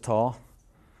like this tall,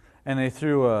 and they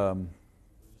threw a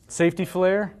safety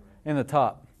flare in the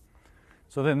top.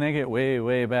 So then they get way,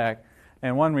 way back.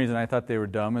 And one reason I thought they were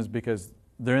dumb is because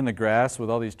they're in the grass with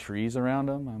all these trees around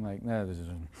them. I'm like, nah, this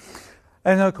isn't.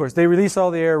 And of course, they release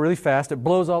all the air really fast. It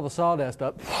blows all the sawdust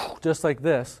up, just like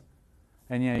this.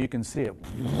 And you can see it.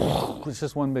 It's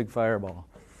just one big fireball,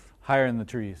 higher in the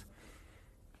trees.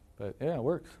 But yeah, it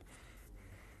works.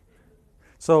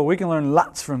 So we can learn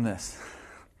lots from this.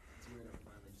 It's weird, I'm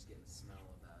finally just getting the smell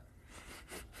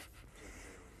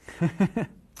of that.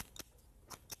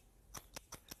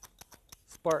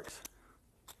 Sparks.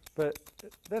 But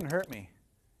it doesn't hurt me.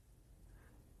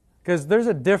 Because there's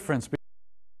a difference between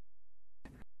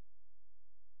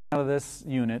out of this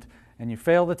unit and you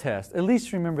fail the test. At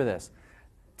least remember this.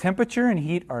 Temperature and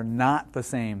heat are not the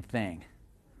same thing.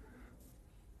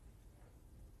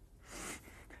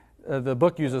 The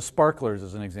book uses sparklers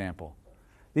as an example.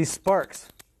 These sparks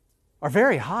are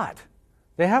very hot.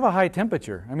 They have a high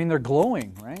temperature. I mean, they're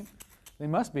glowing, right? They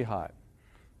must be hot.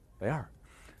 They are.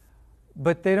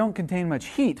 But they don't contain much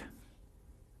heat.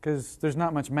 because there's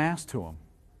not much mass to them.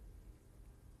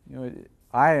 You know,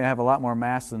 I have a lot more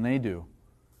mass than they do.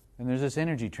 And there's this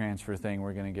energy transfer thing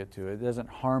we're going to get to. It doesn't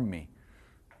harm me.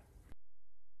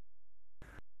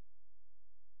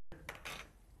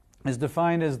 Is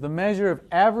defined as the measure of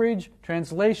average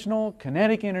translational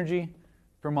kinetic energy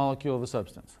per molecule of a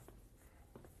substance.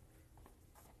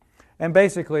 And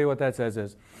basically what that says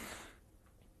is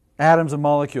atoms and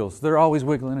molecules, they're always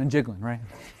wiggling and jiggling, right?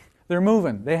 They're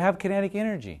moving. They have kinetic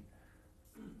energy.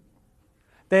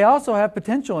 They also have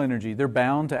potential energy. They're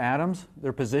bound to atoms,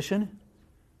 their position.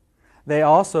 They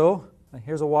also,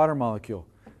 here's a water molecule.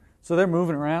 So they're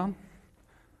moving around.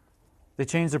 They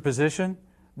change their position.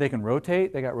 They can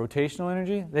rotate. They got rotational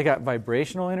energy. They got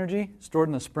vibrational energy stored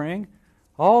in the spring.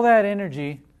 All that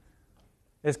energy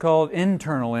is called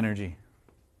internal energy.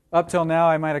 Up till now,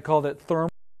 I might have called it thermal.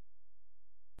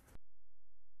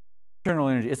 Internal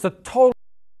energy. It's the total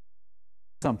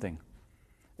something.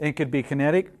 It could be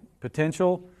kinetic,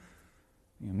 potential,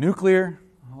 nuclear,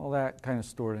 all that kind of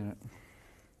stored in it.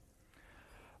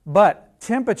 But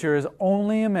temperature is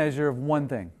only a measure of one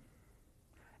thing.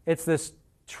 It's this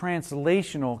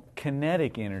translational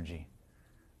kinetic energy.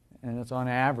 And it's on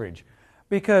average.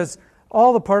 Because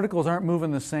all the particles aren't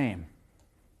moving the same.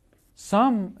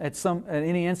 Some at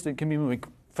any instant can be moving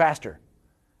faster.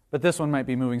 But this one might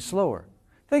be moving slower.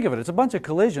 Think of it. It's a bunch of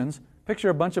collisions. Picture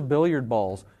a bunch of billiard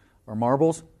balls or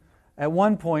marbles. At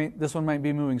one point, this one might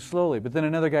be moving slowly. But then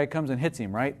another guy comes and hits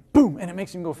him, right? Boom! And it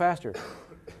makes him go faster.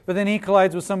 But then he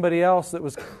collides with somebody else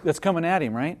that's coming at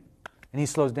him, right? And he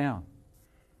slows down.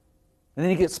 And then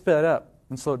he gets sped up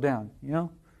and slowed down, you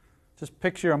know? Just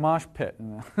picture a mosh pit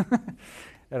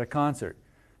at a concert.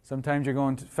 Sometimes you're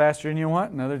going faster than you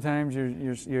want, and other times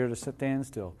you're at a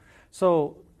standstill.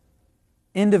 So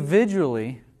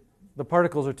individually, the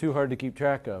particles are too hard to keep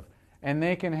track of. And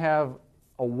they can have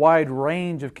a wide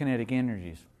range of kinetic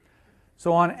energies.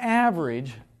 So on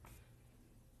average,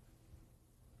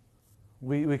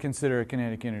 we consider a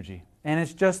kinetic energy. And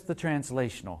it's just the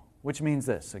translational, which means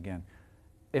this, again.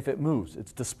 If it moves,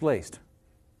 it's displaced.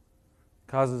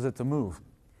 Causes it to move.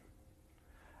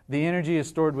 The energy is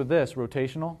stored with this,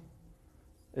 rotational.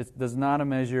 It does not a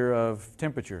measure of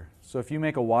temperature. So if you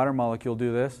make a water molecule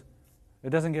do this, it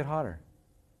doesn't get hotter.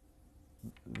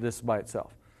 This by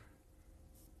itself.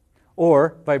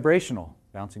 Or vibrational,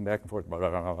 bouncing back and forth. Blah, blah,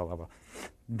 blah, blah, blah.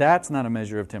 That's not a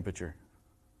measure of temperature.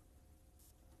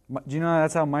 Do you know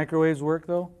that's how microwaves work,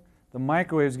 though? The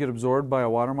microwaves get absorbed by a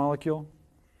water molecule.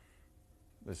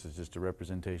 This is just a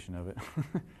representation of it.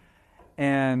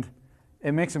 And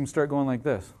it makes them start going like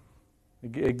this.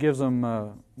 It gives them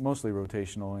mostly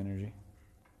rotational energy.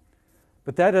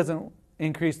 But that doesn't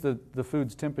increase the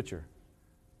food's temperature.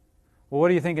 Well, what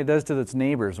do you think it does to its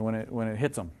neighbors when it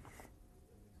hits them?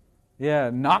 Yeah,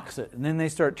 it knocks it. And then they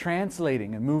start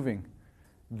translating and moving.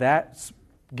 That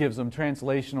gives them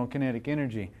translational kinetic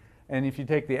energy. And if you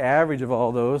take the average of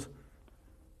all those,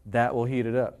 that will heat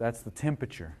it up. That's the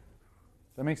temperature.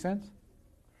 Does that make sense?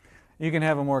 You can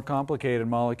have a more complicated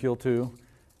molecule too,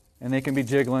 and they can be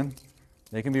jiggling,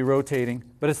 they can be rotating,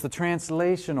 but it's the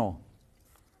translational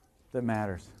that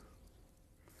matters.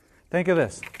 Think of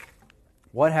this.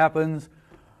 What happens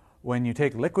when you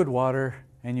take liquid water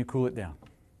and you cool it down?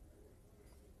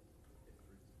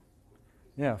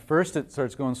 Yeah, first it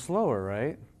starts going slower,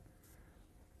 right?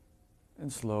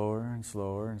 And slower and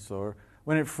slower and slower.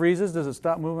 When it freezes, does it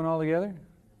stop moving altogether?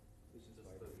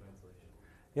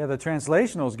 Yeah, the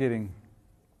translational is getting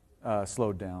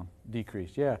slowed down,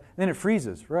 decreased. Yeah, then it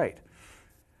freezes, right?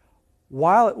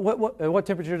 At what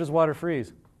temperature does water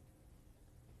freeze?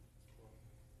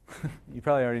 You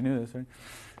probably already knew this, right?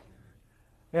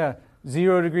 Yeah,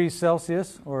 0 degrees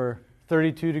Celsius or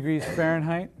 32 degrees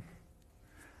Fahrenheit.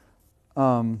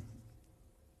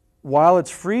 While it's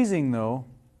freezing, though,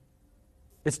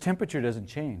 its temperature doesn't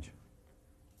change.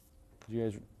 Do you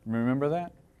guys remember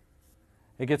that?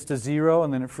 It gets to 0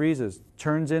 and then it freezes,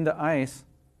 turns into ice,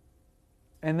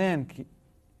 and then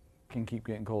can keep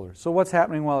getting colder. So what's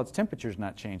happening while its temperature is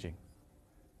not changing?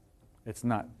 It's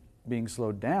not being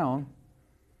slowed down.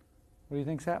 What do you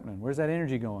think's happening? Where's that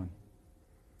energy going?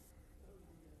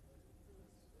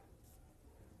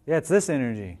 Yeah, it's this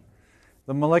energy.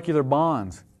 The molecular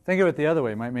bonds. Think of it the other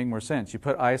way. It might make more sense. You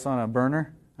put ice on a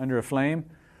burner under a flame,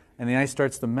 and the ice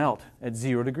starts to melt at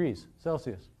 0 degrees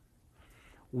Celsius.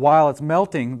 While it's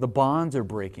melting, the bonds are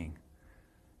breaking.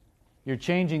 You're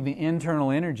changing the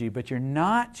internal energy, but you're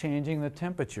not changing the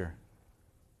temperature.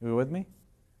 You with me?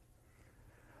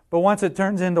 But once it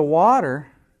turns into water,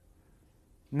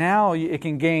 now it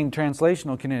can gain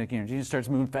translational kinetic energy. It starts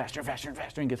moving faster, faster, and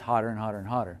faster, and gets hotter and hotter and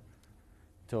hotter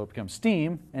until it becomes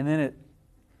steam, and then it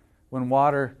When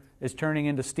water is turning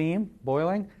into steam,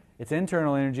 boiling, its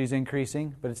internal energy is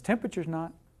increasing, but its temperature's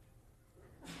not.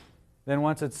 Then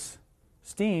once it's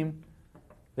steam,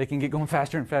 they can get going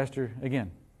faster and faster again.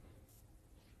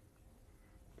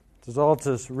 This is all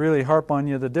to really harp on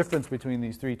you the difference between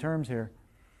these three terms here.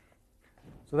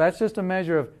 So that's just a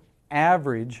measure of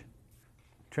average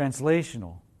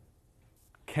translational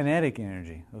kinetic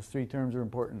energy. Those three terms are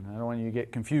important. I don't want you to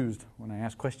get confused when I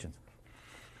ask questions.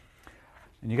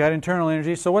 And you got internal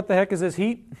energy. So what the heck is this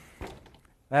heat?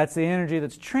 That's the energy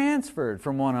that's transferred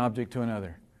from one object to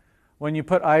another. When you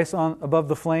put ice on above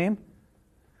the flame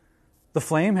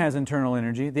has internal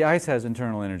energy, the ice has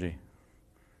internal energy.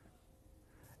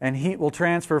 And heat will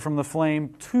transfer from the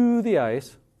flame to the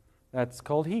ice. That's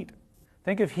called heat.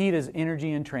 Think of heat as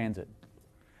energy in transit.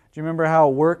 Do you remember how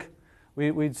work,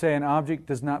 we'd say an object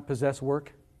does not possess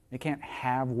work? It can't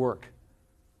have work.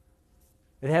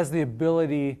 It has the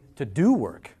ability to do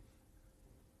work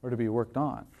or to be worked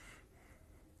on.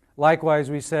 Likewise,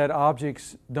 we said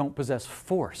objects don't possess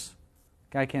force.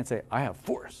 I can't say, I have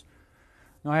force.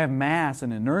 No, I have mass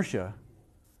and inertia,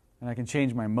 and I can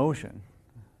change my motion.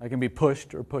 I can be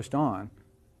pushed or pushed on.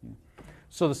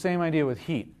 So the same idea with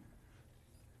heat.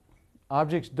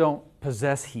 Objects don't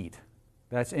possess heat.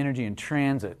 That's energy in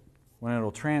transit, when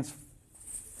it'll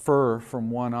transfer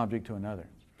from one object to another.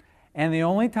 And the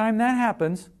only time that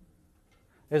happens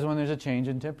is when there's a change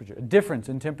in temperature, a difference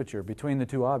in temperature between the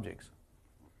two objects.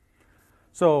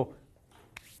 So,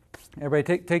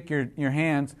 everybody take your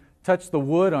hands, touch the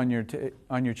wood on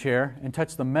your chair, and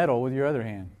touch the metal with your other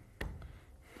hand.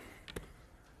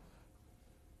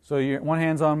 So one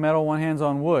hand's on metal, one hand's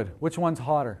on wood. Which one's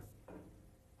hotter?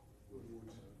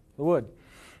 The wood.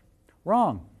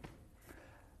 Wrong.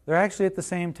 They're actually at the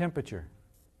same temperature.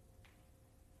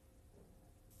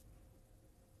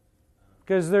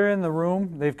 Because they're in the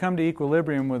room, they've come to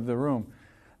equilibrium with the room.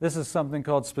 This is something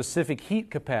called specific heat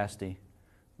capacity,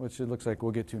 which it looks like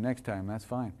we'll get to next time. That's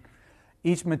fine.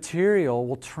 Each material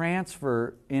will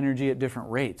transfer energy at different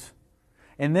rates.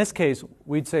 In this case,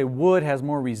 we'd say wood has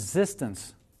more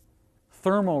resistance,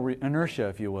 thermal inertia,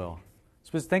 if you will.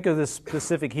 Think of this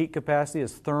specific heat capacity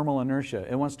as thermal inertia.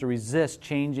 It wants to resist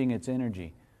changing its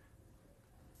energy,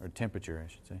 or temperature, I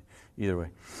should say. Either way,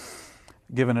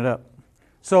 giving it up.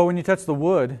 So when you touch the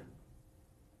wood,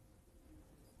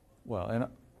 well, and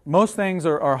most things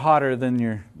are hotter than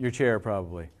your chair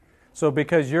probably. So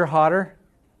because you're hotter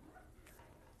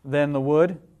than the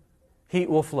wood, heat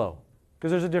will flow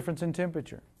because there's a difference in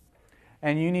temperature.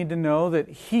 And you need to know that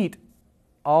heat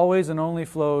always and only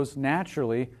flows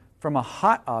naturally from a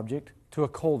hot object to a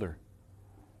colder.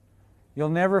 You'll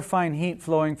never find heat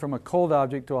flowing from a cold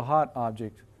object to a hot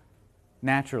object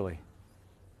naturally,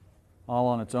 all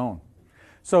on its own.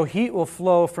 So heat will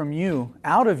flow from you,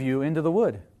 out of you, into the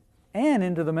wood and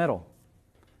into the metal.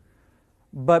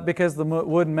 But because the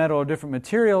wood and metal are different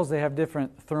materials, they have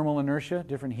different thermal inertia,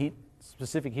 different heat,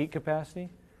 specific heat capacity.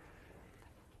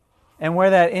 And where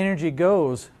that energy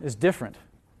goes is different.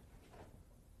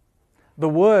 The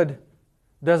wood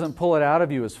doesn't pull it out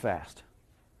of you as fast.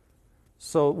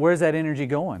 So where's that energy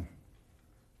going?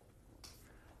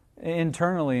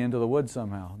 Internally into the wood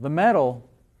somehow. The metal,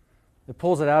 it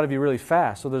pulls it out of you really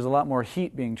fast, so there's a lot more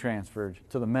heat being transferred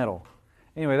to the metal.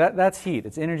 Anyway, that's heat.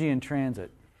 It's energy in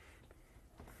transit.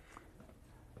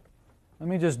 Let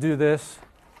me just do this.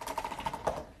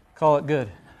 Call it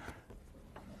good.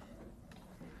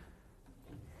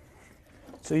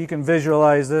 So you can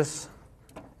visualize this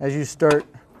as you start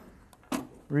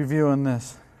reviewing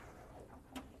this.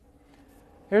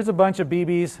 Here's a bunch of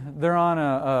BBs. They're on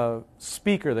a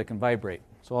speaker that can vibrate.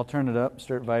 So I'll turn it up,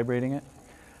 start vibrating it.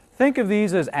 Think of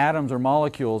these as atoms or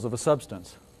molecules of a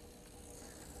substance.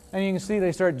 And you can see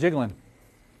they start jiggling.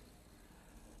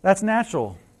 That's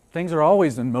natural. Things are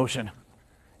always in motion.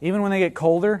 Even when they get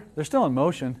colder, they're still in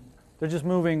motion. They're just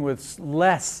moving with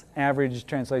less average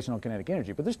translational kinetic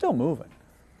energy, but they're still moving.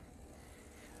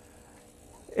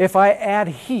 If I add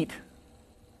heat,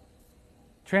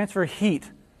 transfer heat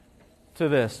to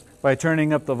this by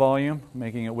turning up the volume,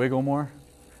 making it wiggle more,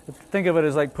 think of it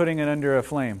as like putting it under a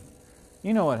flame.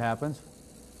 You know what happens.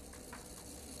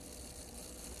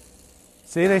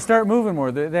 See, they start moving more.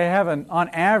 They have, on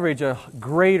average, a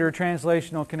greater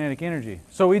translational kinetic energy.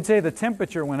 So we'd say the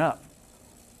temperature went up.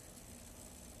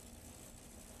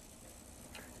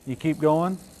 You keep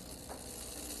going.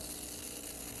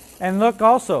 And look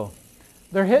also,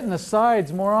 they're hitting the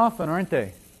sides more often, aren't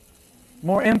they?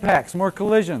 More impacts, more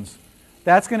collisions.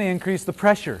 That's going to increase the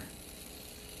pressure.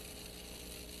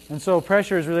 And so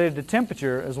pressure is related to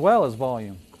temperature as well as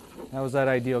volume. That was that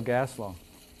ideal gas law.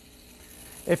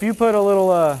 If you put a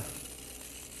little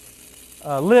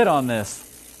lid on this.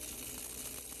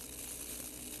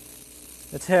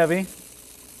 It's heavy. You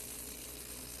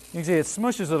can see it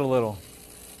smushes it a little.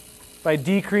 If I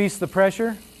decrease the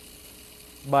pressure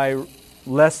by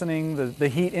lessening the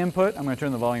heat input, I'm going to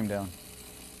turn the volume down.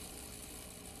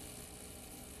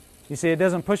 You see, it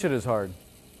doesn't push it as hard.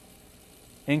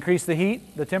 Increase the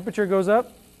heat, the temperature goes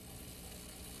up,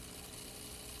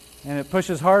 and it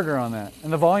pushes harder on that,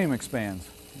 and the volume expands,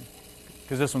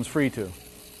 because this one's free to.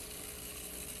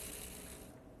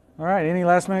 All right, any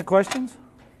last minute questions?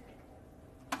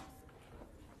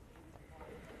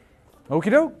 Okie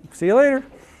doke, see you later.